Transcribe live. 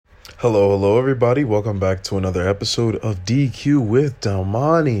Hello, everybody. Welcome back to another episode of DQ with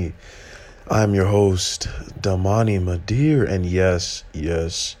Damani. I'm your host, Damani Madir, and yes,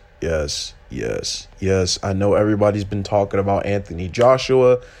 I know everybody's been talking about Anthony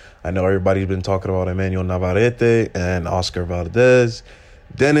Joshua. I know everybody's been talking about Emmanuel Navarrete and Oscar Valdez,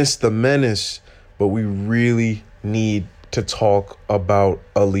 Dennis the Menace, but we really need to talk about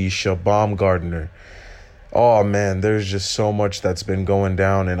Alycia Baumgardner. Oh man, there's just so much that's been going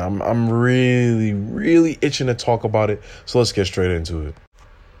down, and I'm really itching to talk about it. So let's get straight into it.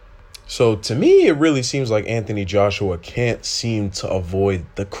 So to me, it really seems like Anthony Joshua can't seem to avoid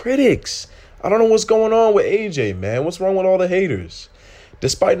the critics. I don't know what's going on with AJ, man. What's wrong with all the haters?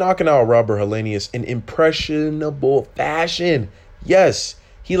 Despite knocking out Robert Helenius in impressionable fashion, yes,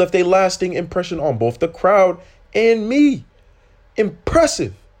 he left a lasting impression on both the crowd and me.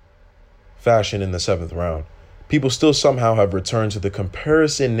 Impressive fashion in the 7th round. People still somehow have returned to the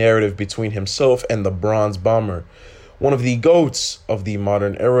comparison narrative between himself and the Bronze Bomber, one of the GOATs of the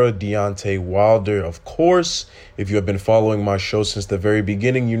modern era, Deontay Wilder. Of course, if you have been following my show since the very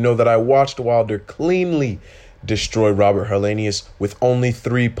beginning, you know that I watched Wilder cleanly destroy Robert Helenius with only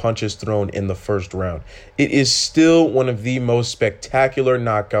 3 punches thrown in the first round. It is still one of the most spectacular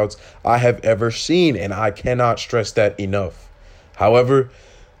knockouts I have ever seen, and I cannot stress that enough. However,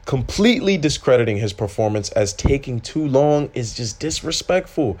 completely discrediting his performance as taking too long is just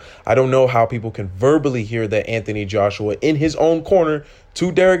disrespectful. I don't know how people can verbally hear that Anthony Joshua, in his own corner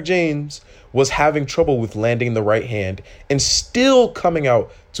to Derrick James, was having trouble with landing the right hand and still coming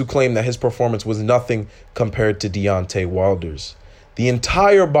out to claim that his performance was nothing compared to Deontay Wilder's. The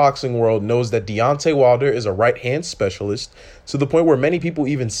entire boxing world knows that Deontay Wilder is a right-hand specialist, to the point where many people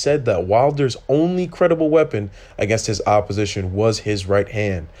even said that Wilder's only credible weapon against his opposition was his right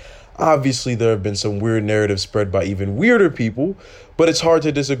hand. Obviously, there have been some weird narratives spread by even weirder people, but it's hard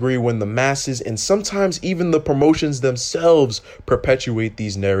to disagree when the masses and sometimes even the promotions themselves perpetuate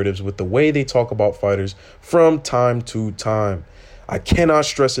these narratives with the way they talk about fighters from time to time. I cannot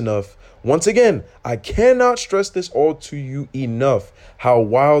stress enough. Once again, I cannot stress this all to you enough, how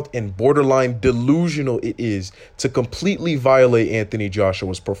wild and borderline delusional it is to completely violate Anthony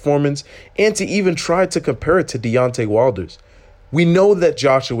Joshua's performance and to even try to compare it to Deontay Wilder's. We know that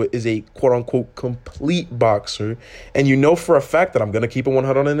Joshua is a quote-unquote complete boxer, and you know for a fact that I'm going to keep it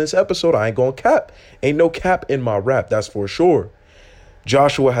 100 in this episode. I ain't going to cap. Ain't no cap in my rap, that's for sure.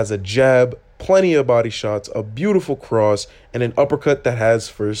 Joshua has a jab, plenty of body shots, a beautiful cross, and an uppercut that has,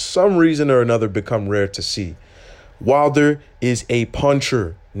 for some reason or another, become rare to see. Wilder is a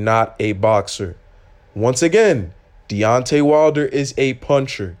puncher, not a boxer. Once again, Deontay Wilder is a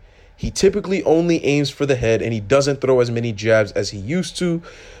puncher. He typically only aims for the head, and he doesn't throw as many jabs as he used to,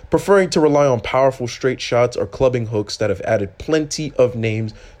 preferring to rely on powerful straight shots or clubbing hooks that have added plenty of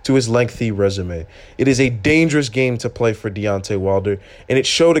names to his lengthy resume. It is a dangerous game to play for Deontay Wilder, and it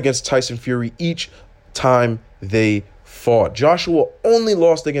showed against Tyson Fury each time they fought. Joshua only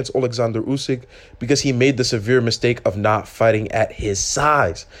lost against Alexander Usyk because he made the severe mistake of not fighting at his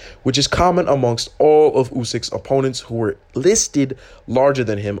size, which is common amongst all of Usyk's opponents who were listed larger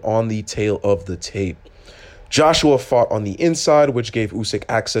than him on the tail of the tape. Joshua fought on the inside, which gave Usyk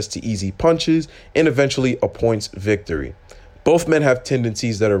access to easy punches and eventually a points victory. Both men have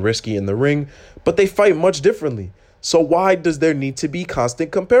tendencies that are risky in the ring, but they fight much differently. So why does there need to be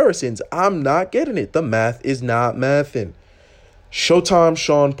constant comparisons? I'm not getting it. The math is not mathing. Showtime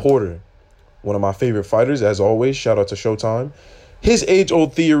Sean Porter, one of my favorite fighters, as always. Shout out to Showtime. His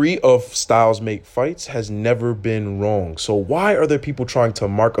age-old theory of styles make fights has never been wrong. So why are there people trying to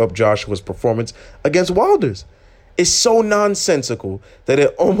mark up Joshua's performance against Wilder's? It's so nonsensical that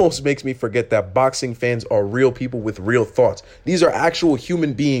it almost makes me forget that boxing fans are real people with real thoughts. These are actual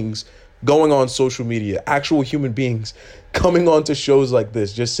human beings going on social media, actual human beings coming on to shows like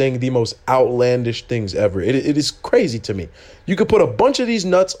this, just saying the most outlandish things ever. It is crazy to me. You could put a bunch of these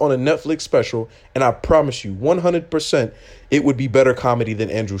nuts on a Netflix special, and I promise you 100% it would be better comedy than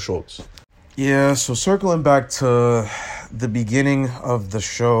Andrew Schultz. Yeah, so circling back to the beginning of the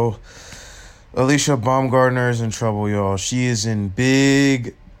show, Alycia Baumgardner is in trouble, y'all. She is in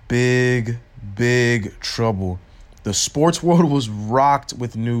big trouble. The sports world was rocked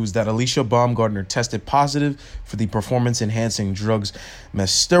with news that Alycia Baumgardner tested positive for the performance-enhancing drugs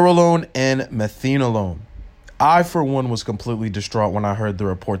mesterolone and methinolone. I, for one, was completely distraught when I heard the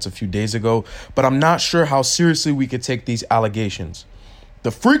reports a few days ago, but I'm not sure how seriously we could take these allegations. The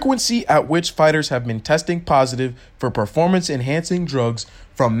frequency at which fighters have been testing positive for performance-enhancing drugs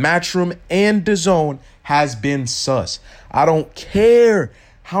from Matchroom and DAZN has been sus. I don't care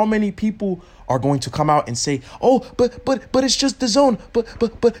how many people are going to come out and say, oh, but it's just the zone.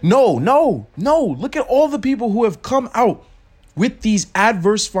 But no. Look at all the people who have come out with these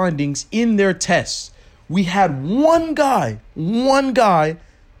adverse findings in their tests. We had one guy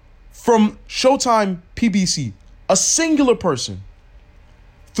from Showtime PBC, a singular person.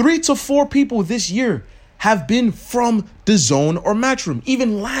 3 to 4 people this year have been from the Zone or Matchroom.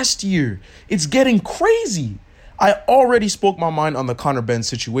 Even last year, it's getting crazy. I already spoke my mind on the Conor Benn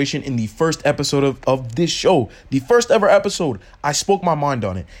situation in the first episode of this show. The first ever episode, I spoke my mind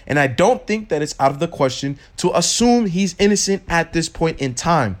on it. And I don't think that it's out of the question to assume he's innocent at this point in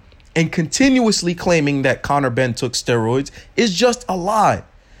time. And continuously claiming that Conor Benn took steroids is just a lie.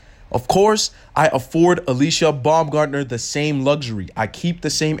 Of course, I afford Alycia Baumgardner the same luxury. I keep the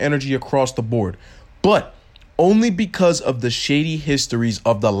same energy across the board. But only because of the shady histories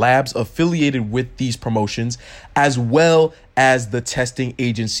of the labs affiliated with these promotions, as well as the testing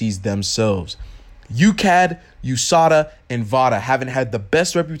agencies themselves. UCAD, USADA, and VADA haven't had the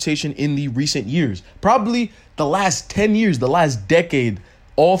best reputation in the recent years. Probably the last 10 years, the last decade,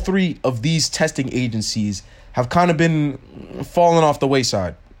 all 3 of these testing agencies have kind of been falling off the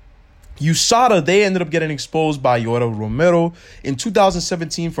wayside. USADA, they ended up getting exposed by Yoel Romero in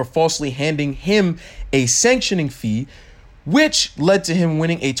 2017 for falsely handing him a sanctioning fee, which led to him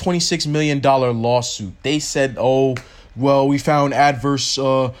winning a $26 million lawsuit. They said, oh, well, we found adverse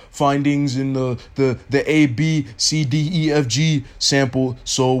findings in the A, B, C, D, E, F, G sample,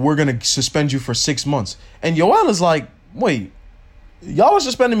 so we're going to suspend you for 6 months. And Yoel is like, wait, y'all are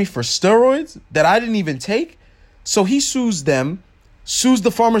suspending me for steroids that I didn't even take? So he sues them, sues the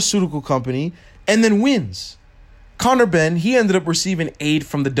pharmaceutical company, and then wins. Conor Benn, he ended up receiving aid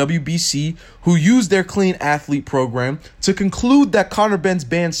from the WBC, who used their Clean Athlete program to conclude that Conor Benn's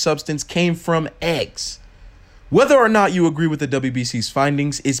banned substance came from eggs. Whether or not you agree with the WBC's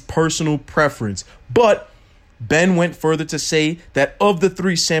findings is personal preference, but Benn went further to say that of the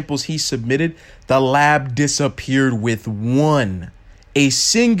 3 samples he submitted, the lab disappeared with 1, a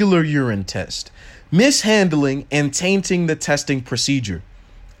singular urine test, mishandling and tainting the testing procedure.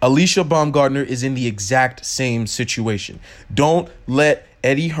 Alycia Baumgardner is in the exact same situation. Don't let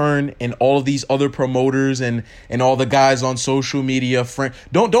Eddie Hearn and all of these other promoters and all the guys on social media,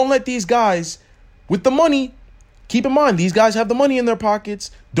 don't let these guys with the money, keep in mind, these guys have the money in their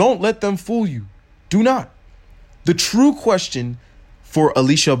pockets. Don't let them fool you. Do not. The true question for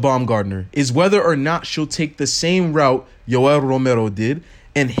Alycia Baumgardner is whether or not she'll take the same route Yoel Romero did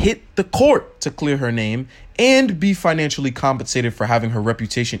and hit the court to clear her name and be financially compensated for having her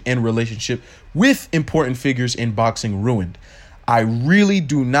reputation and relationship with important figures in boxing ruined. I really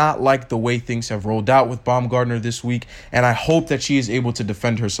do not like the way things have rolled out with Baumgardner this week, and I hope that she is able to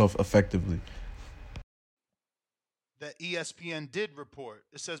defend herself effectively. That ESPN did report.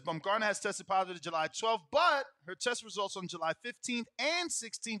 It says Baumgardner has tested positive July 12th, but her test results on July 15th and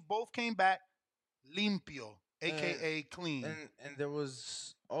 16th both came back limpio, a.k.a. clean. And there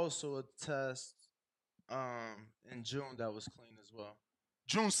was also a test in June that was clean as well.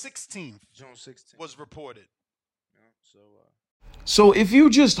 June 16th was reported. Yeah, So if you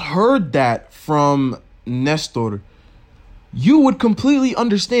just heard that from Nestor, you would completely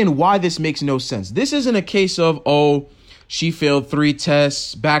understand why this makes no sense. This isn't a case of, oh, she failed 3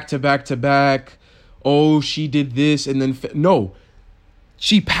 tests back to back to back. Oh, she did this and then no.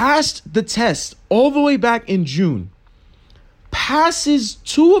 She passed the test all the way back in June, passes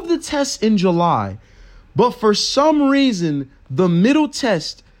 2 of the tests in July, but for some reason, the middle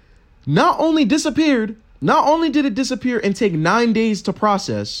test not only did it disappear and take 9 days to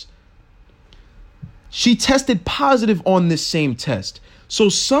process, she tested positive on this same test. So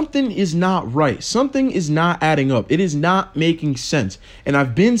something is not right. Something is not adding up. It is not making sense. And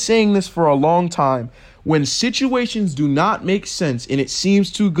I've been saying this for a long time. When situations do not make sense and it seems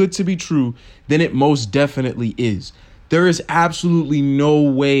too good to be true, then it most definitely is. There is absolutely no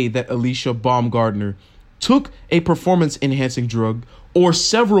way that Alycia Baumgardner took a performance-enhancing drug or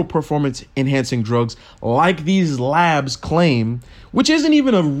several performance-enhancing drugs like these labs claim, which isn't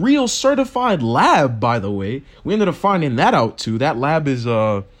even a real certified lab, by the way. We ended up finding that out, too. That lab is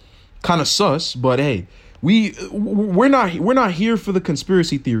kind of sus, but hey, we're not here for the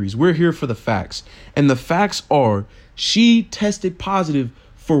conspiracy theories. We're here for the facts. And the facts are she tested positive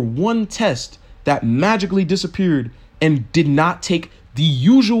for 1 test that magically disappeared and did not take the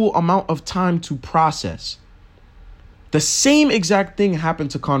usual amount of time to process. The same exact thing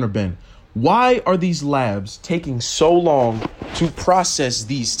happened to Conor Benn. Why are these labs taking so long to process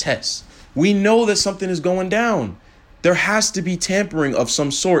these tests? We know that something is going down. There has to be tampering of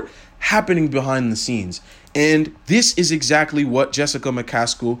some sort happening behind the scenes. And this is exactly what Jessica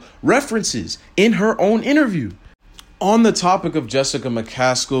McCaskill references in her own interview. On the topic of Jessica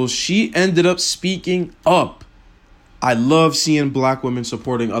McCaskill, she ended up speaking up. I love seeing black women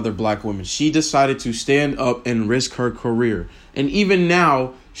supporting other black women. She decided to stand up and risk her career. And even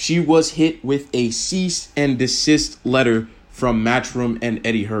now, she was hit with a cease and desist letter from Matchroom and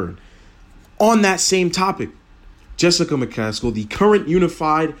Eddie Hearn. On that same topic, Jessica McCaskill, the current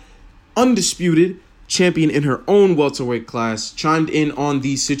unified, undisputed champion in her own welterweight class, chimed in on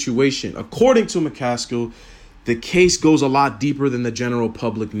the situation. According to McCaskill, the case goes a lot deeper than the general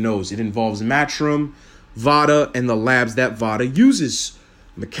public knows. It involves Matchroom, VADA, and the labs that VADA uses.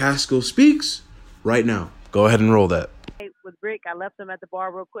 McCaskill speaks right now. Go ahead and roll that. With Rick, I left him at the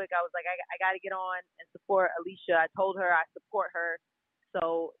bar real quick. I was like, I got to get on and support Alycia. I told her I support her.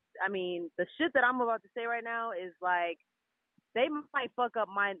 So, I mean, the shit that I'm about to say right now is like, they might fuck up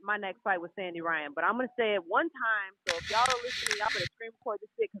my next fight with Sandy Ryan. But I'm going to say it one time. So if y'all are listening, y'all better scream record this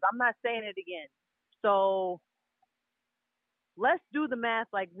shit because I'm not saying it again. So let's do the math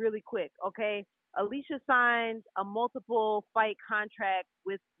like really quick, okay? Alycia signed a multiple fight contract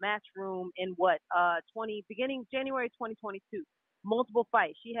with Matchroom in beginning January 2022. Multiple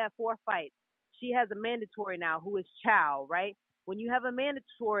fights. She had 4 fights. She has a mandatory now who is Chow, right? When you have a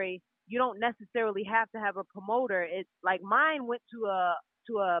mandatory, you don't necessarily have to have a promoter. It's like mine went to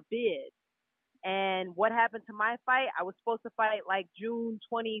a bid. And what happened to my fight? I was supposed to fight like June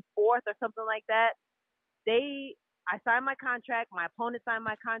 24th or something like that. I signed my contract. My opponent signed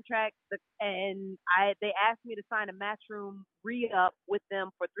my contract, and they asked me to sign a Matchroom re-up with them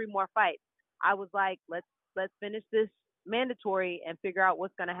for 3 more fights. I was like, let's finish this mandatory and figure out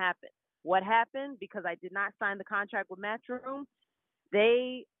what's going to happen. What happened? Because I did not sign the contract with Matchroom,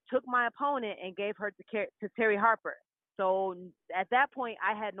 they took my opponent and gave her to Terry Harper. So at that point,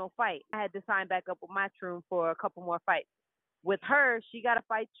 I had no fight. I had to sign back up with Matchroom for a couple more fights. With her, she got to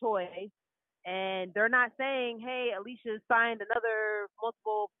fight Choi. And they're not saying, hey, Alycia signed another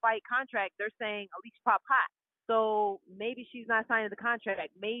multiple fight contract. They're saying Alycia popped hot. So maybe she's not signing the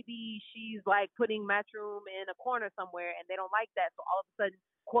contract. Maybe she's like putting Matchroom in a corner somewhere and they don't like that. So all of a sudden,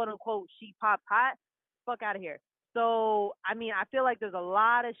 quote unquote, she popped hot. Fuck out of here. So, I mean, I feel like there's a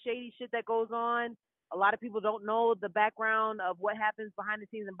lot of shady shit that goes on. A lot of people don't know the background of what happens behind the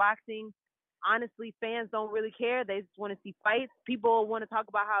scenes in boxing. Honestly, fans don't really care. They just want to see fights. People want to talk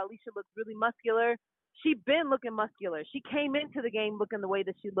about how Alycia looks really muscular. She been looking muscular. She came into the game looking the way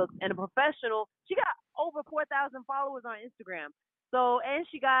that she looks. And a professional, she got over 4,000 followers on Instagram. So, and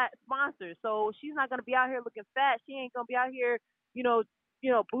she got sponsors. So she's not going to be out here looking fat. She ain't going to be out here,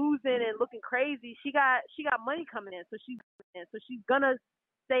 boozing and looking crazy. She got money coming in. So she's going to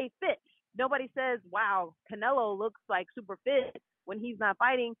stay fit. Nobody says, wow, Canelo looks like super fit when he's not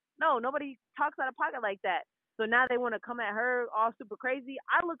fighting. No, nobody talks out of pocket like that. So now they want to come at her all super crazy.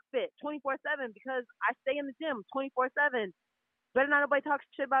 I look fit 24/7 because I stay in the gym 24/7. Better not nobody talk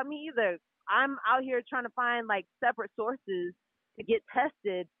shit about me either. I'm out here trying to find like separate sources to get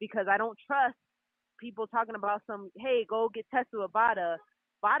tested because I don't trust people talking about hey, go get tested with VADA.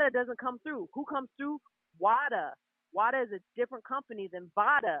 VADA doesn't come through. Who comes through? WADA. WADA is a different company than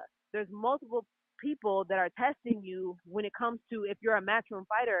VADA. There's multiple people that are testing you when it comes to if you're a Matchroom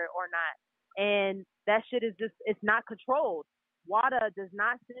fighter or not. And that shit is it's not controlled. WADA does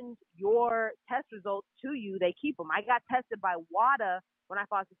not send your test results to you. They keep them. I got tested by WADA when I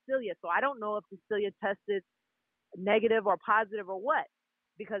fought Cecilia. So I don't know if Cecilia tested negative or positive or what,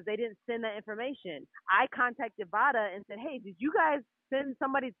 because they didn't send that information. I contacted VADA and said, hey, did you guys send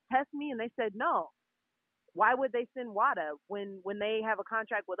somebody to test me? And they said no. Why would they send WADA when they have a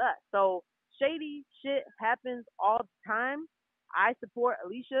contract with us? So shady shit happens all the time. I support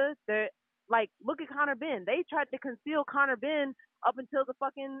Alycia. Look at Conor Benn. They tried to conceal Conor Benn up until the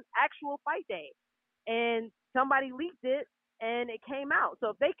fucking actual fight day. And somebody leaked it and it came out. So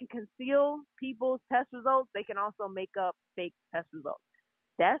if they can conceal people's test results, they can also make up fake test results.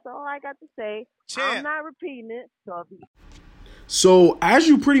 That's all I got to say. I'm not repeating it. So, as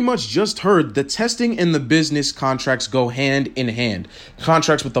you pretty much just heard, the testing and the business contracts go hand in hand.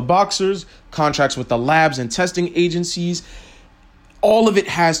 Contracts with the boxers, contracts with the labs and testing agencies, all of it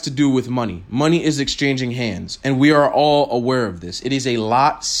has to do with money. Money is exchanging hands, and we are all aware of this. It is a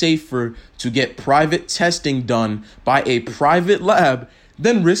lot safer to get private testing done by a private lab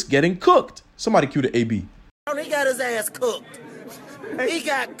than risk getting cooked. Somebody cue the AB. He got his ass cooked. He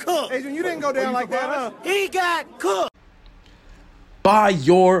got cooked. Adrian, you didn't go down like that, huh? He got cooked. By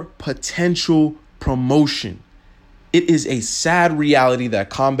your potential promotion. It is a sad reality that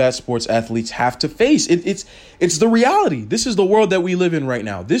combat sports athletes have to face. It's the reality. This is the world that we live in right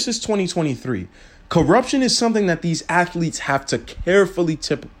now. This is 2023. Corruption is something that these athletes have to carefully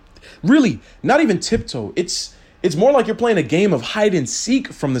really, not even tiptoe. It's more like you're playing a game of hide and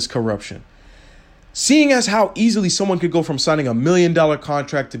seek from this corruption. Seeing as how easily someone could go from signing $1 million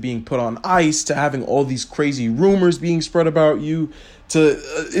contract to being put on ice to having all these crazy rumors being spread about you to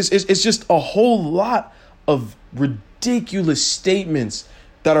it's just a whole lot of ridiculous statements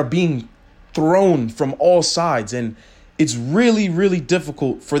that are being thrown from all sides. And it's really, really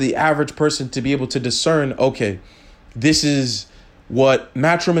difficult for the average person to be able to discern, okay, this is what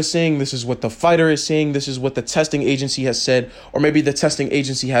Matchroom is saying, this is what the fighter is saying, this is what the testing agency has said, or maybe the testing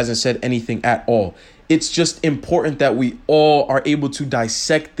agency hasn't said anything at all. It's just important that we all are able to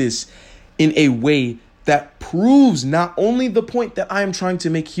dissect this in a way that proves not only the point that I am trying to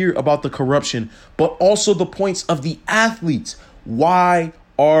make here about the corruption, but also the points of the athletes. Why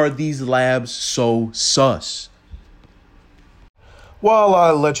are these labs so sus? While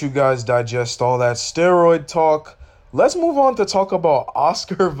I let you guys digest all that steroid talk, let's move on to talk about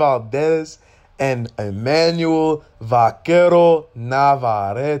Oscar Valdez and Emmanuel Vaquero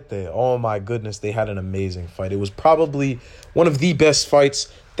Navarrete. Oh my goodness, they had an amazing fight. It was probably one of the best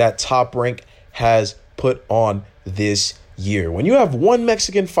fights that Top Rank has put on this year. When you have one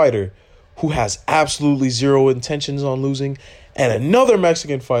Mexican fighter who has absolutely zero intentions on losing and another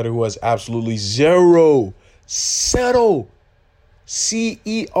Mexican fighter who has absolutely zero,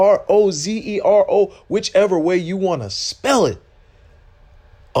 C-E-R-O-Z-E-R-O, whichever way you want to spell it,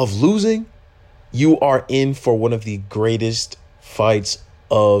 of losing, you are in for one of the greatest fights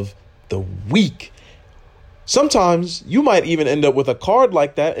of the week. Sometimes you might even end up with a card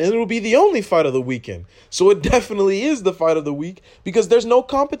like that and it'll be the only fight of the weekend. So it definitely is the fight of the week because there's no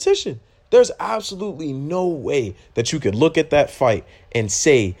competition. There's absolutely no way that you could look at that fight and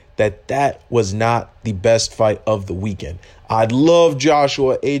say that that was not the best fight of the weekend. I love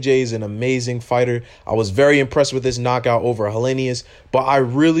Joshua. AJ is an amazing fighter. I was very impressed with his knockout over Helenius, but I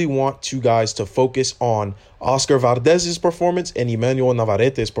really want you guys to focus on Oscar Valdez's performance and Emmanuel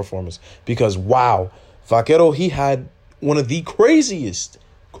Navarrete's performance because, wow, Vaquero, he had one of the craziest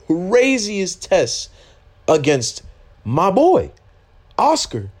tests against my boy,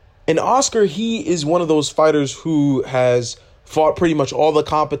 Oscar. And Oscar, he is one of those fighters who has fought pretty much all the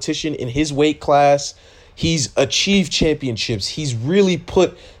competition in his weight class. He's achieved championships. He's really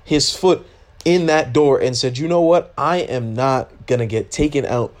put his foot in that door and said, you know what? I am not going to get taken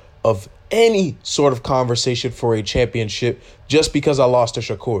out of any sort of conversation for a championship just because I lost to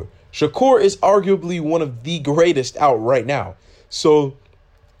Shakur. Shakur is arguably one of the greatest out right now. So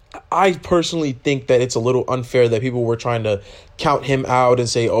I personally think that it's a little unfair that people were trying to count him out and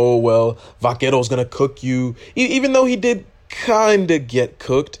say, oh, well, Vaquero's going to cook you. Even though he did kind of get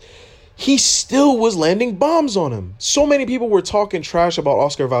cooked, he still was landing bombs on him. So many people were talking trash about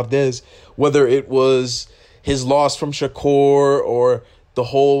Oscar Valdez, whether it was his loss from Shakur or the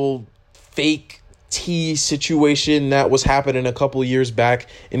whole fake tea situation that was happening a couple of years back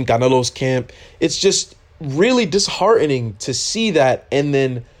in Canelo's camp. It's just really disheartening to see that. And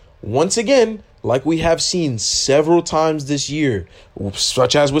then once again, like we have seen several times this year,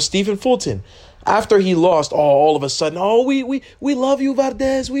 such as with Stephen Fulton, after he lost, all of a sudden, we love you,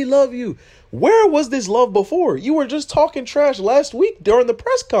 Valdez, we love you. Where was this love before? You were just talking trash last week during the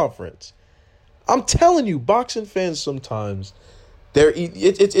press conference. I'm telling you, boxing fans sometimes,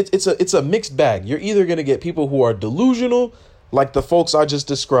 it's a mixed bag. You're either going to get people who are delusional, like the folks I just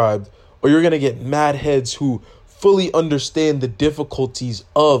described, or you're going to get mad heads who fully understand the difficulties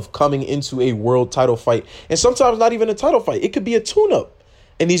of coming into a world title fight. And sometimes not even a title fight. It could be a tune-up.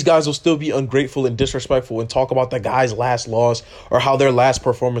 And these guys will still be ungrateful and disrespectful and talk about the guy's last loss or how their last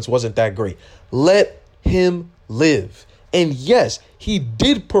performance wasn't that great. Let him live. And yes, he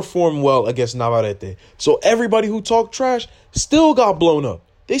did perform well against Navarrete. So everybody who talked trash still got blown up.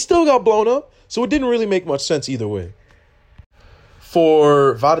 They still got blown up. So it didn't really make much sense either way.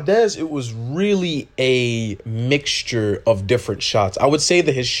 For Valdez, it was really a mixture of different shots. I would say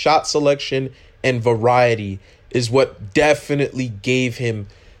that his shot selection and variety is what definitely gave him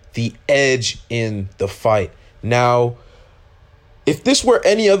the edge in the fight. Now, if this were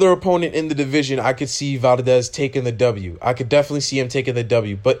any other opponent in the division, I could see Valdez taking the W. I could definitely see him taking the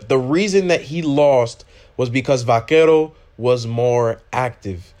W. But the reason that he lost was because Vaquero was more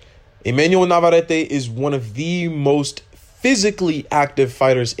active. Emmanuel Navarrete is one of the most physically active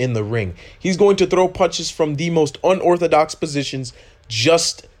fighters in the ring. He's going to throw punches from the most unorthodox positions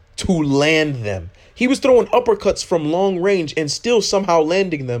just to land them. He was throwing uppercuts from long range and still somehow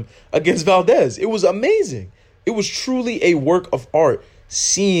landing them against Valdez. It was amazing. It was truly a work of art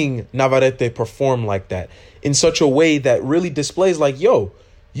seeing Navarrete perform like that in such a way that really displays like, yo,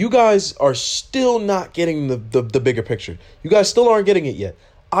 you guys are still not getting the bigger picture. You guys still aren't getting it yet.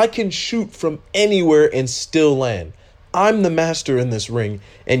 I can shoot from anywhere and still land. I'm the master in this ring,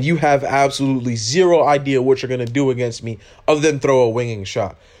 and you have absolutely zero idea what you're going to do against me other than throw a winging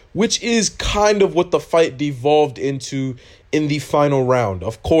shot, which is kind of what the fight devolved into in the final round.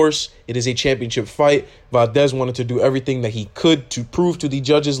 Of course, it is a championship fight. Valdez wanted to do everything that he could to prove to the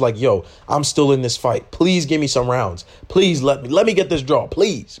judges like, yo, I'm still in this fight. Please give me some rounds. Please let me get this draw.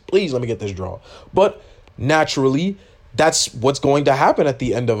 Please let me get this draw. But naturally, that's what's going to happen at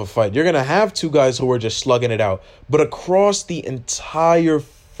the end of a fight. You're going to have two guys who are just slugging it out. But across the entire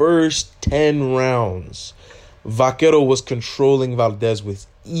first 10 rounds, Vaquero was controlling Valdez with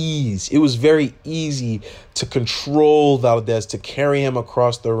ease. It was very easy to control Valdez, to carry him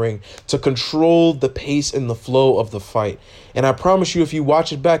across the ring, to control the pace and the flow of the fight. And I promise you, if you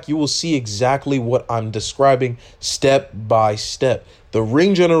watch it back, you will see exactly what I'm describing step by step. The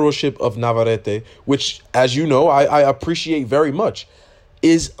ring generalship of Navarrete, which, as you know, I appreciate very much,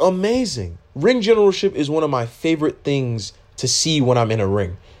 is amazing. Ring generalship is one of my favorite things to see when I'm in a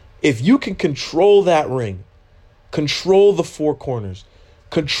ring. If you can control that ring, control the four corners,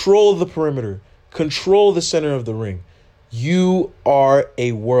 control the perimeter, control the center of the ring, you are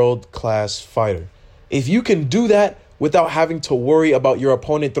a world-class fighter. If you can do that without having to worry about your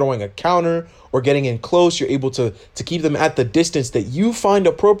opponent throwing a counter or getting in close, you're able to keep them at the distance that you find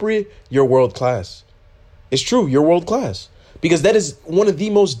appropriate, you're world-class. It's true, you're world-class. Because that is one of the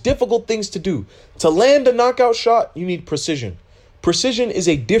most difficult things to do. To land a knockout shot, you need precision. Precision is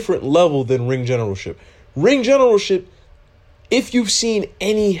a different level than ring generalship. Ring generalship, if you've seen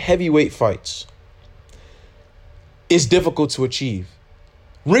any heavyweight fights, is difficult to achieve.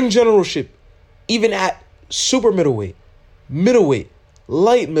 Ring generalship, even at super middleweight,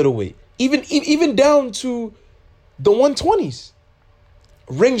 light middleweight, even down to the 120s,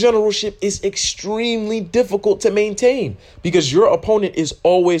 ring generalship is extremely difficult to maintain because your opponent is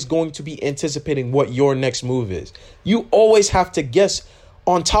always going to be anticipating what your next move is. You always have to guess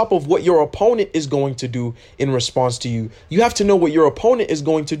on top of what your opponent is going to do in response to you. You have to know what your opponent is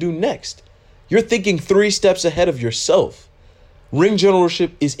going to do next. You're thinking 3 steps ahead of yourself. Ring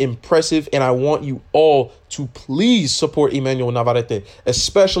generalship is impressive, and I want you all to please support Emmanuel Navarrete,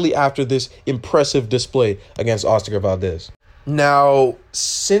 especially after this impressive display against Oscar Valdez. Now,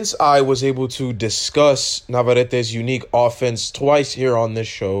 since I was able to discuss Navarrete's unique offense twice here on this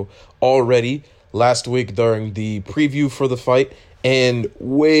show already, last week during the preview for the fight, and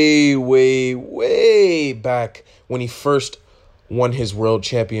way back when he first won his world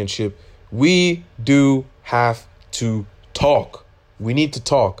championship, we do have to talk. We need to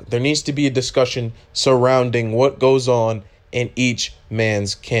talk. There needs to be a discussion surrounding what goes on in each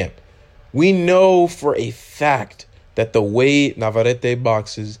man's camp. We know for a fact that the way Navarrete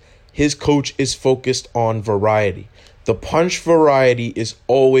boxes, his coach is focused on variety. The punch variety is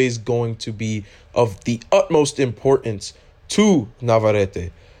always going to be of the utmost importance to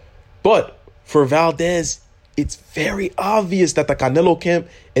Navarrete. But for Valdez, it's very obvious that the Canelo camp,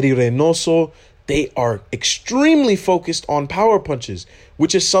 Eddie Reynoso, they are extremely focused on power punches,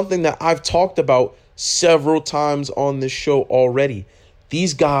 which is something that I've talked about several times on this show already.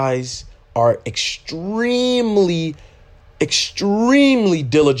 These guys are extremely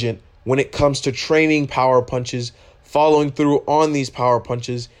diligent when it comes to training power punches, following through on these power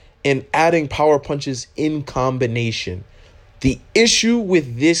punches, and adding power punches in combination. The issue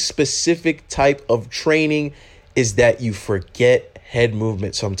with this specific type of training is that you forget head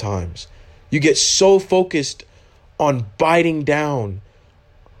movement sometimes. You get so focused on biting down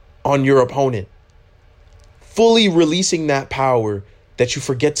on your opponent, fully releasing that power, that you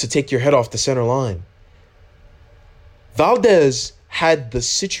forget to take your head off the center line. Valdez had the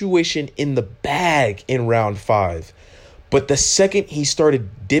situation in the bag in round 5, but the second he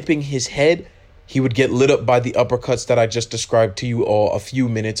started dipping his head, he would get lit up by the uppercuts that I just described to you all a few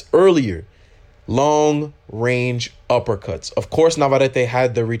minutes earlier. Long range uppercuts. Of course, Navarrete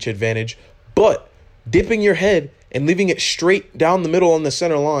had the reach advantage, but dipping your head and leaving it straight down the middle on the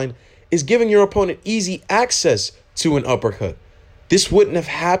center line is giving your opponent easy access to an uppercut. This wouldn't have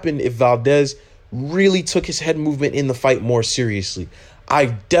happened if Valdez really took his head movement in the fight more seriously. I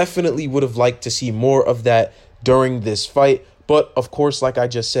definitely would have liked to see more of that during this fight. But of course, like I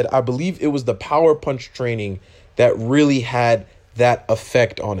just said, I believe it was the power punch training that really had that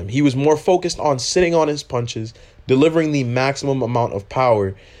effect on him. He was more focused on sitting on his punches, delivering the maximum amount of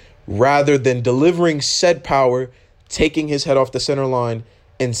power, rather than delivering said power, taking his head off the center line,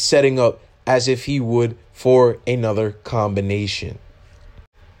 and setting up as if he would for another combination.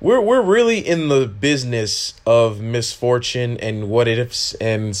 We're really in the business of misfortune and what ifs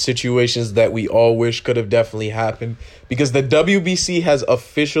and situations that we all wish could have definitely happened, because the WBC has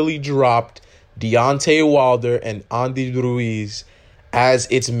officially dropped Deontay Wilder and Andy Ruiz as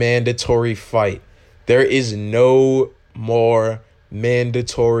its mandatory fight. There is no more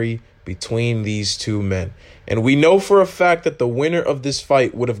mandatory between these two men. And we know for a fact that the winner of this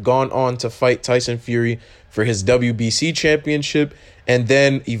fight would have gone on to fight Tyson Fury for his WBC championship, and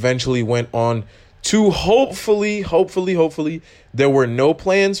then eventually went on to hopefully, there were no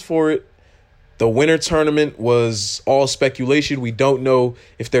plans for it. The winter tournament was all speculation. We don't know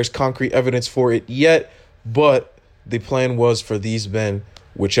if there's concrete evidence for it yet, but the plan was for these men,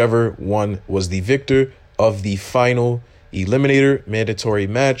 whichever one was the victor of the final eliminator mandatory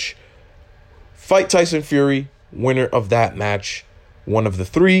match, fight Tyson Fury. Winner of that match, one of the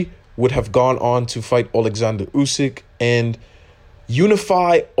three, would have gone on to fight Alexander Usyk and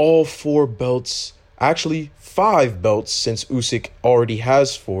unify all 4 belts, actually 5 belts, since Usyk already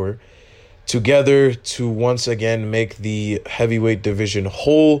has 4, together to once again make the heavyweight division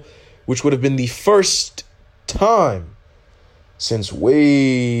whole, which would have been the first time since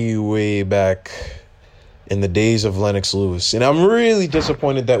way back in the days of Lennox Lewis. And I'm really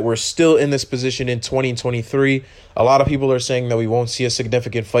disappointed that we're still in this position in 2023. A lot of people are saying that we won't see a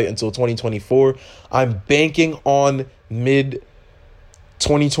significant fight until 2024. I'm banking on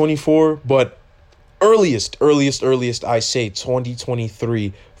mid-2024, but earliest, I say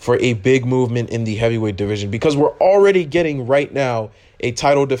 2023 for a big movement in the heavyweight division, because we're already getting right now a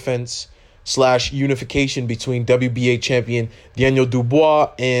title defense / unification between WBA champion Daniel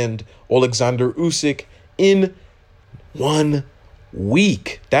Dubois and Alexander Usyk in 1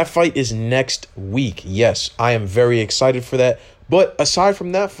 week. That fight is next week. Yes, I am very excited for that. But aside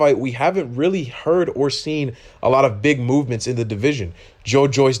from that fight, we haven't really heard or seen a lot of big movements in the division. Joe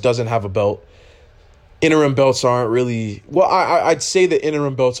Joyce doesn't have a belt. Interim belts aren't really... Well, I'd say that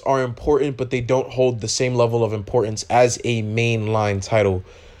interim belts are important, but they don't hold the same level of importance as a mainline title.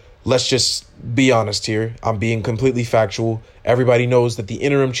 Let's just be honest here. I'm being completely factual. Everybody knows that the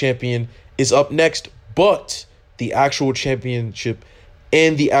interim champion is up next, but the actual championship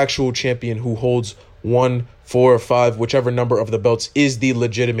and the actual champion who holds 1, 4, or 5, whichever number of the belts, is the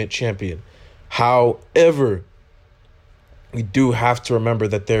legitimate champion. However, we do have to remember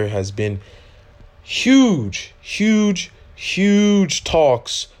that there has been huge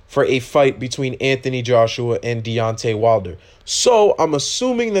talks for a fight between Anthony Joshua and Deontay Wilder. So I'm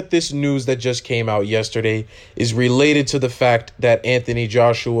assuming that this news that just came out yesterday is related to the fact that Anthony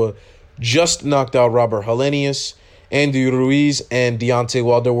Joshua just knocked out Robert Helenius. Andy Ruiz and Deontay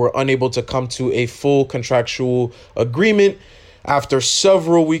Wilder were unable to come to a full contractual agreement after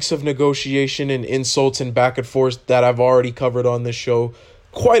several weeks of negotiation and insults and back and forth that I've already covered on this show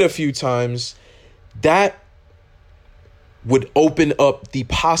quite a few times. That would open up the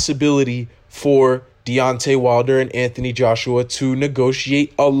possibility for Deontay Wilder and Anthony Joshua to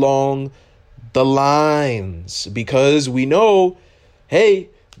negotiate along the lines, because we know, hey,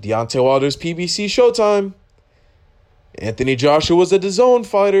 Deontay Wilder's PBC Showtime. Anthony Joshua's a DAZN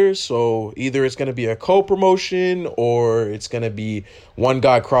fighter, so either it's going to be a co-promotion or it's going to be one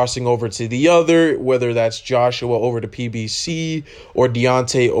guy crossing over to the other, whether that's Joshua over to PBC or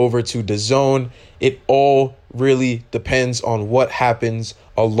Deontay over to DAZN. It all really depends on what happens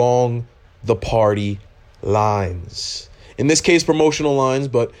along the party lines. In this case, promotional lines,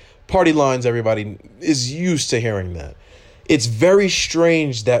 but party lines, everybody is used to hearing that. It's very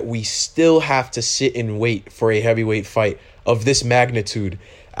strange that we still have to sit and wait for a heavyweight fight of this magnitude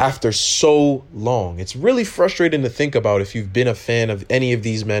after so long. It's really frustrating to think about if you've been a fan of any of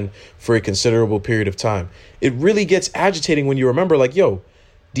these men for a considerable period of time. It really gets agitating when you remember, like, yo,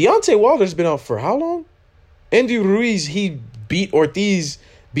 Deontay Wilder's been out for how long? Andy Ruiz, he beat Ortiz,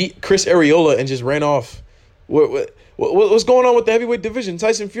 beat Chris Arreola, and just ran off. What's going on with the heavyweight division?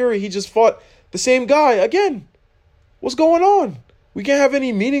 Tyson Fury, he just fought the same guy again. What's going on? We can't have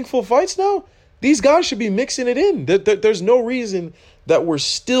any meaningful fights now? These guys should be mixing it in. There's no reason that we're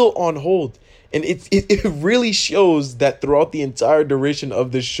still on hold. And it really shows that throughout the entire duration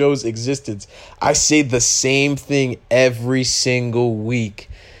of this show's existence, I say the same thing every single week.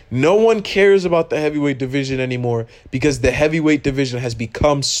 No one cares about the heavyweight division anymore because the heavyweight division has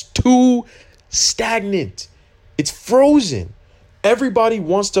become too stagnant. It's frozen. Everybody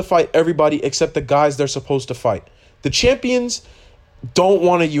wants to fight everybody except the guys they're supposed to fight. The champions don't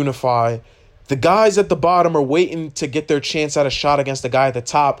want to unify. The guys at the bottom are waiting to get their chance at a shot against the guy at the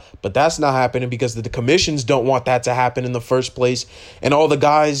top, but that's not happening because the commissions don't want that to happen in the first place. And all the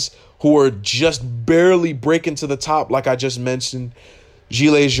guys who are just barely breaking to the top, like I just mentioned,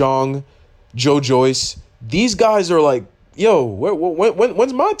 Zhile Zhang, Joe Joyce. These guys are like, yo,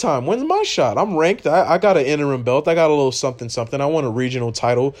 when's my time? When's my shot? I'm ranked. I got an interim belt. I got a little something. I want a regional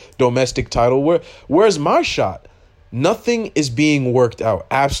title, domestic title. Where's my shot? Nothing is being worked out.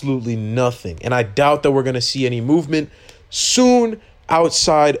 Absolutely nothing. And I doubt that we're going to see any movement soon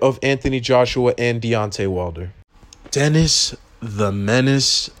outside of Anthony Joshua and Deontay Wilder. Dennis the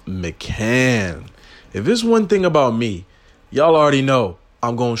Menace McCann. If there's one thing about me, y'all already know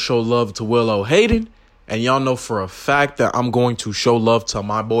I'm going to show love to Willow Hayden. And y'all know for a fact that I'm going to show love to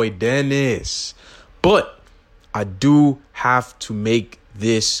my boy Dennis. But I do have to make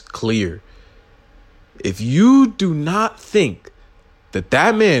this clear. If you do not think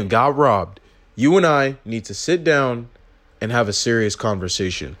that man got robbed, you and I need to sit down and have a serious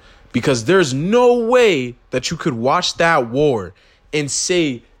conversation. Because there's no way that you could watch that war and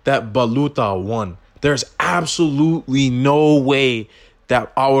say that Baluta won. There's absolutely no way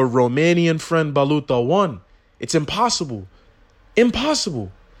that our Romanian friend Baluta won. It's impossible.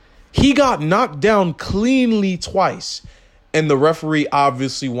 Impossible. He got knocked down cleanly twice. And the referee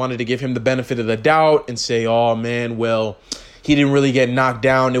obviously wanted to give him the benefit of the doubt and say, oh, man, well, he didn't really get knocked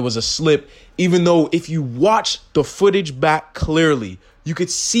down. It was a slip. Even though if you watch the footage back clearly, you could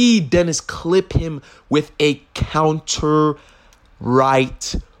see Dennis clip him with a counter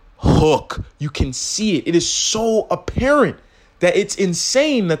right hook. You can see it. It is so apparent that it's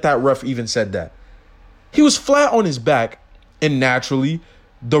insane that ref even said that. He was flat on his back, and naturally,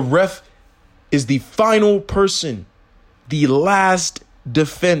 the ref is the final person, the last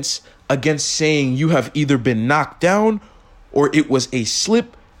defense against saying you have either been knocked down or it was a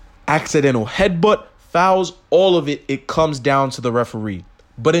slip, accidental headbutt, fouls, all of it, it comes down to the referee.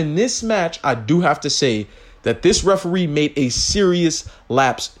 But in this match, I do have to say that this referee made a serious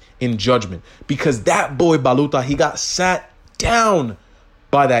lapse in judgment because that boy Baluta, he got sat down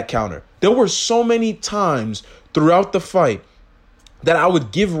by that counter. There were so many times throughout the fight that I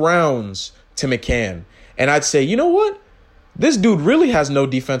would give rounds to McCann and I'd say, you know what? This dude really has no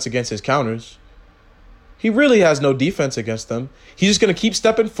defense against his counters. He really has no defense against them. He's just going to keep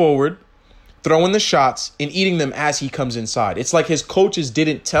stepping forward, throwing the shots, and eating them as he comes inside. It's like his coaches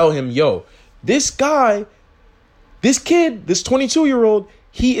didn't tell him, yo, this guy, this kid, this 22-year-old,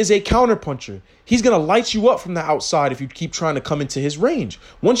 he is a counterpuncher. He's going to light you up from the outside if you keep trying to come into his range.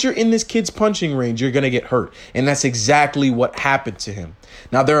 Once you're in this kid's punching range, you're going to get hurt. And that's exactly what happened to him.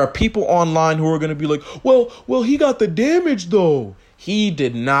 Now, there are people online who are going to be like, well, he got the damage, though. He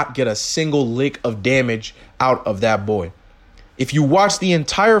did not get a single lick of damage out of that boy. If you watch the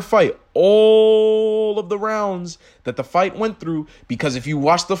entire fight, all of the rounds that the fight went through, because if you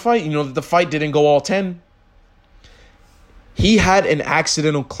watch the fight, you know that the fight didn't go all 10. He had an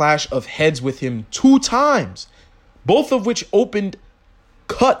accidental clash of heads with him 2 times, both of which opened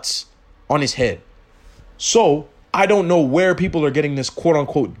cuts on his head. So I don't know where people are getting this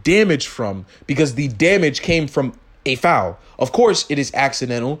quote-unquote damage from because the damage came from a foul. Of course, it is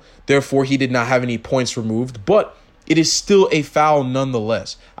accidental. Therefore, he did not have any points removed, but it is still a foul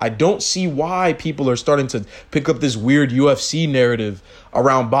nonetheless. I don't see why people are starting to pick up this weird UFC narrative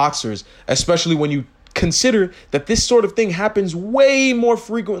around boxers, especially when you consider that this sort of thing happens way more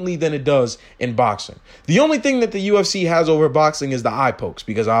frequently than it does in boxing. The only thing that the UFC has over boxing is the eye pokes,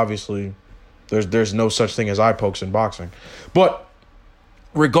 because obviously there's no such thing as eye pokes in boxing. But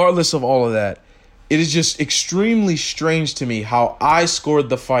regardless of all of that, it is just extremely strange to me how I scored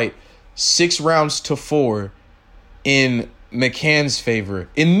the fight 6-4 in McCann's favor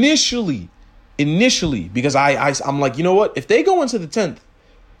initially, because I'm like, you know what? If they go into the 10th,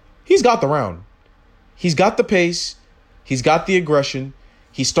 he's got the round. He's got the pace. He's got the aggression.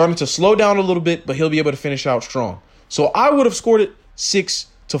 He's starting to slow down a little bit, but he'll be able to finish out strong. So I would have scored it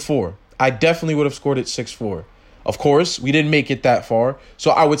 6-4. I definitely would have scored it 6-4. Of course, we didn't make it that far, so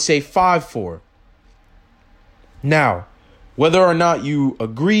I would say 5-4. Now, whether or not you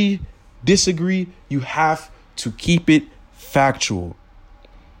agree, disagree, you have to keep it factual.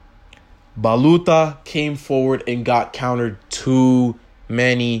 Baluta came forward and got countered too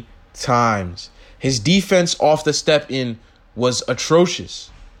many times. His defense off the step in was atrocious.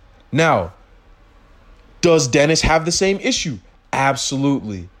 Now, does Dennis have the same issue?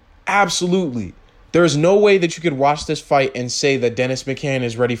 Absolutely. Absolutely. There is no way that you could watch this fight and say that Dennis McCann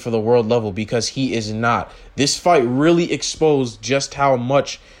is ready for the world level, because he is not. This fight really exposed just how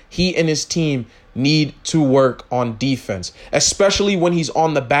much he and his team need to work on defense, especially when he's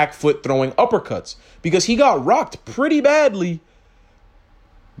on the back foot throwing uppercuts, because he got rocked pretty badly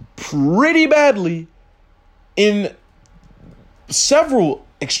in several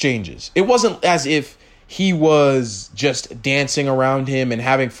exchanges. It wasn't as if he was just dancing around him and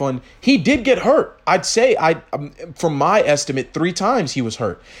having fun. He did get hurt. I'd say, from my estimate, 3 times he was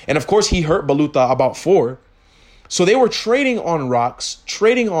hurt. And of course, he hurt Baluta about 4. So they were trading on rocks,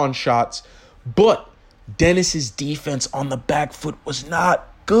 trading on shots, but Dennis's defense on the back foot was not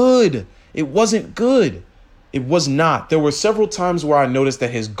good. It wasn't good. It was not. There were several times where I noticed that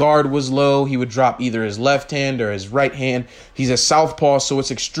his guard was low. He would drop either his left hand or his right hand. He's a southpaw, so it's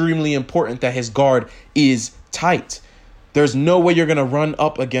extremely important that his guard is tight. There's no way you're going to run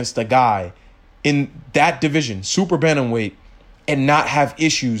up against a guy in that division, super bantamweight, and not have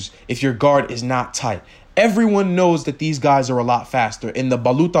issues if your guard is not tight. Everyone knows that these guys are a lot faster, and the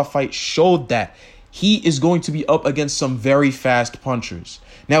Baluta fight showed that. He is going to be up against some very fast punchers.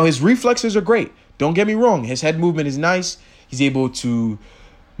 Now, his reflexes are great. Don't get me wrong. His head movement is nice. He's able to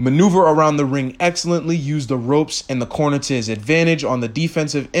maneuver around the ring excellently, use the ropes and the corner to his advantage on the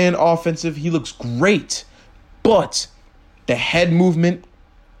defensive and offensive. He looks great. But the head movement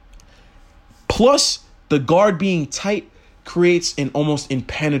plus the guard being tight creates an almost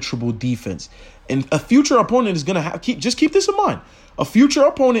impenetrable defense. And a future opponent is going to have, just keep this in mind. A future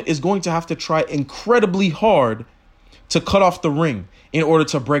opponent is going to have to try incredibly hard to cut off the ring in order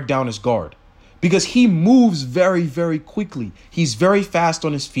to break down his guard. Because he moves very, very quickly. He's very fast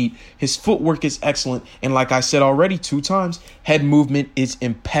on his feet. His footwork is excellent. And like I said already 2 times, head movement is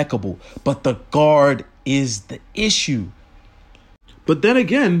impeccable. But the guard is the issue. But then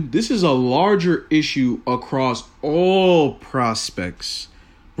again, this is a larger issue across all prospects.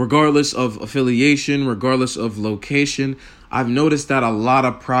 Regardless of affiliation, regardless of location, I've noticed that a lot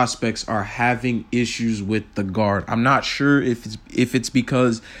of prospects are having issues with the guard. I'm not sure if it's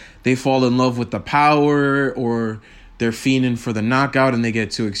because they fall in love with the power or they're fiending for the knockout and they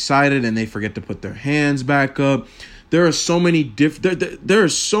get too excited and they forget to put their hands back up. There are so many there are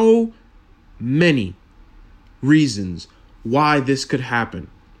so many reasons why this could happen.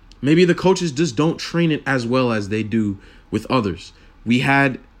 Maybe the coaches just don't train it as well as they do with others. We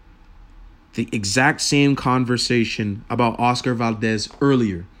had the exact same conversation about Oscar Valdez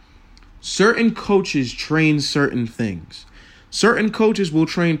earlier. Certain coaches train certain things. Certain coaches will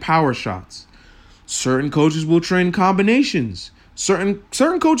train power shots. Certain coaches will train combinations. Certain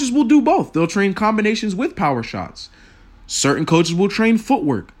coaches will do both. They'll train combinations with power shots. Certain coaches will train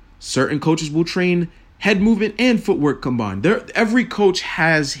footwork. Certain coaches will train head movement and footwork combined. Every coach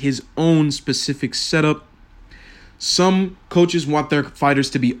has his own specific setup. Some coaches want their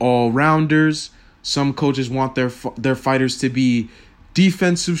fighters to be all-rounders. Some coaches want their fighters to be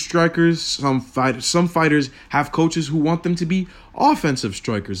defensive strikers. Some fighters have coaches who want them to be offensive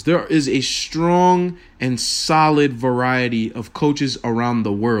strikers. There is a strong and solid variety of coaches around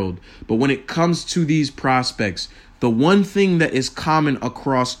the world. But when it comes to these prospects, the one thing that is common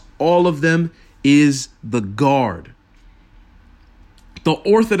across all of them is the guard. The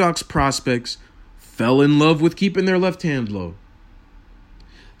orthodox prospects fell in love with keeping their left hand low.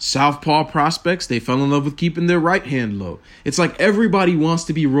 Southpaw prospects, they fell in love with keeping their right hand low. It's like everybody wants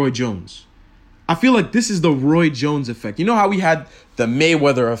to be Roy Jones. I feel like this is the Roy Jones effect. You know how we had the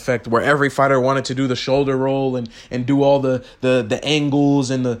Mayweather effect where every fighter wanted to do the shoulder roll and do all the angles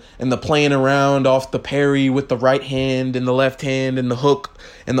and the playing around off the parry with the right hand and the left hand and the hook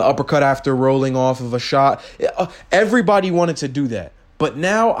and the uppercut after rolling off of a shot. Everybody wanted to do that. But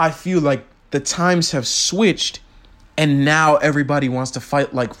now I feel like the times have switched and now everybody wants to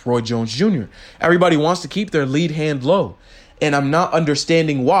fight like Roy Jones Jr. Everybody wants to keep their lead hand low. And I'm not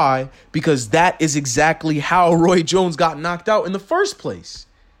understanding why, because that is exactly how Roy Jones got knocked out in the first place.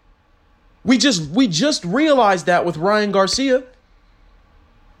 We just realized that with Ryan Garcia.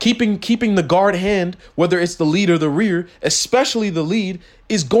 Keeping the guard hand, whether it's the lead or the rear, especially the lead,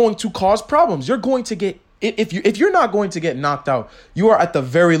 is going to cause problems. You're going to get, if you're not going to get knocked out, you are at the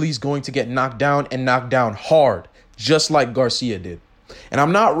very least going to get knocked down and knocked down hard, just like Garcia did. And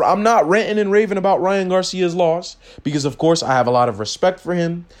I'm not ranting and raving about Ryan Garcia's loss because, of course, I have a lot of respect for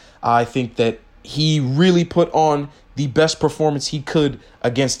him. I think that he really put on the best performance he could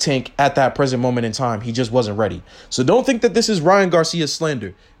against Tank at that present moment in time. He just wasn't ready. So don't think that this is Ryan Garcia's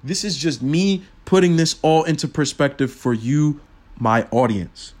slander. This is just me putting this all into perspective for you, my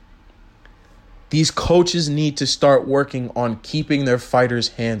audience. These coaches need to start working on keeping their fighters'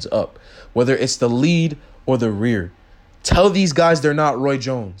 hands up, whether it's the lead or the rear. Tell these guys they're not Roy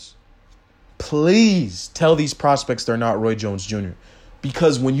Jones. Please tell these prospects they're not Roy Jones Jr.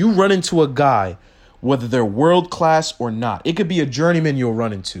 Because when you run into a guy, whether they're world class or not, it could be a journeyman you'll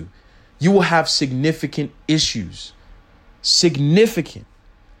run into. You will have significant issues. Significant.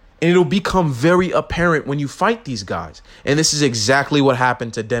 And it'll become very apparent when you fight these guys. And this is exactly what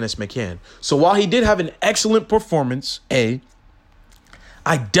happened to Dennis McCann. So while he did have an excellent performance,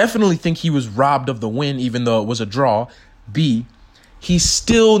 I definitely think he was robbed of the win, even though it was a draw. B, he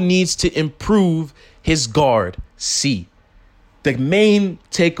still needs to improve his guard. C, the main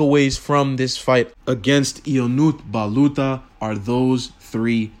takeaways from this fight against Ionut Baluta are those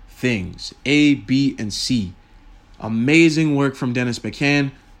three things. A, B, and C. Amazing work from Dennis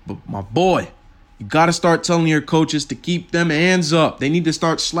McCann. But my boy, you got to start telling your coaches to keep them hands up. They need to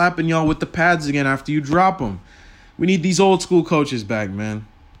start slapping y'all with the pads again after you drop them. We need these old school coaches back, man.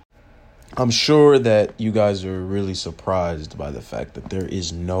 I'm sure that you guys are really surprised by the fact that there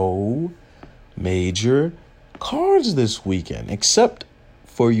is no major cards this weekend, except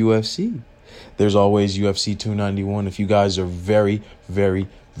for UFC. There's always UFC 291. If you guys are very, very,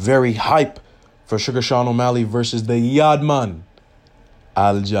 very hype for Sugar Sean O'Malley versus the Yadman,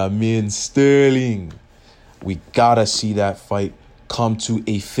 Aljamain Sterling, we gotta see that fight come to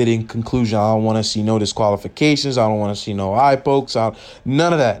a fitting conclusion. I don't want to see no disqualifications. I don't want to see no eye pokes.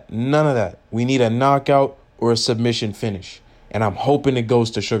 None of that. We need a knockout or a submission finish. And I'm hoping it goes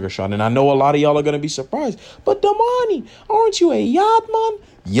to Sugar Sean. And I know a lot of y'all are going to be surprised. But Damani, aren't you a Yadman?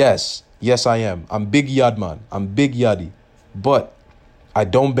 Yes, I am. I'm big Yadman. I'm big Yadi. But I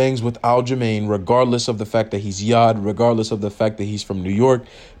don't bangs with Aljamain, regardless of the fact that he's Yad, regardless of the fact that he's from New York,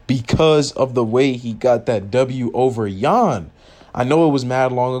 because of the way he got that W over Jan. I know it was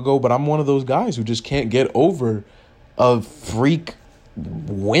mad long ago, but I'm one of those guys who just can't get over a freak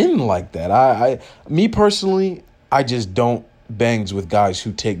win like that. Me personally, I just don't bangs with guys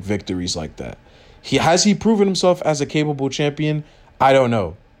who take victories like that. Has he proven himself as a capable champion? I don't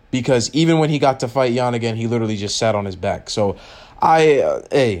know, because even when he got to fight Jan again, he literally just sat on his back. So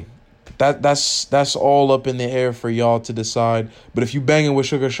that's all up in the air for y'all to decide. But if you banging with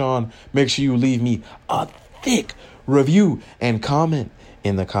Sugar Sean, make sure you leave me a thick review and comment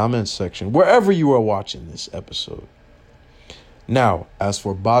in the comments section wherever you are watching this episode. Now, as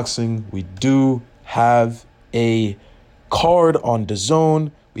for boxing, we do have a card on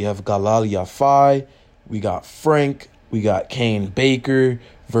DAZN. We have Galal Yafai, we got Frank, we got Kane Baker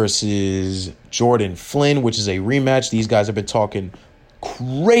versus Jordan Flynn, which is a rematch. These guys have been talking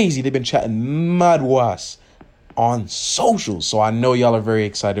crazy. They've been chatting madwas on socials, so I know y'all are very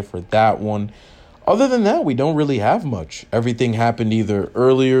excited for that one. Other than that, we don't really have much. Everything happened either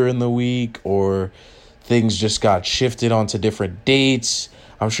earlier in the week or things just got shifted onto different dates.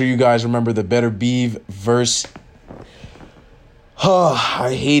 I'm sure you guys remember the Better Beeve verse.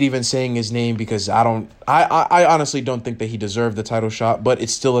 I hate even saying his name because I honestly don't think that he deserved the title shot, but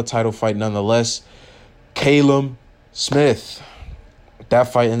it's still a title fight nonetheless. Calum Smith.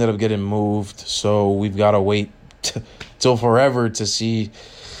 That fight ended up getting moved, so we've got to wait till forever to see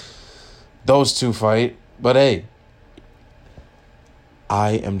those two fight. But hey,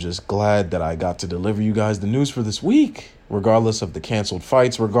 I am just glad that I got to deliver you guys the news for this week, regardless of the canceled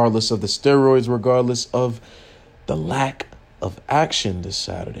fights, regardless of the steroids, regardless of the lack of action this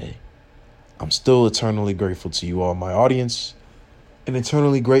Saturday. I'm still eternally grateful to you all, my audience, and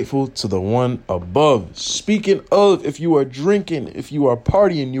eternally grateful to the one above. Speaking of, if you are drinking, if you are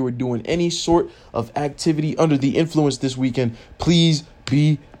partying, you are doing any sort of activity under the influence this weekend, please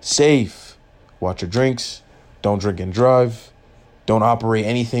be safe. Watch your drinks. Don't drink and drive. Don't operate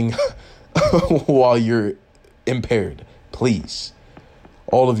anything while you're impaired. Please.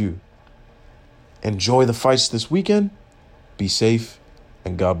 All of you, enjoy the fights this weekend. Be safe,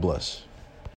 and God bless.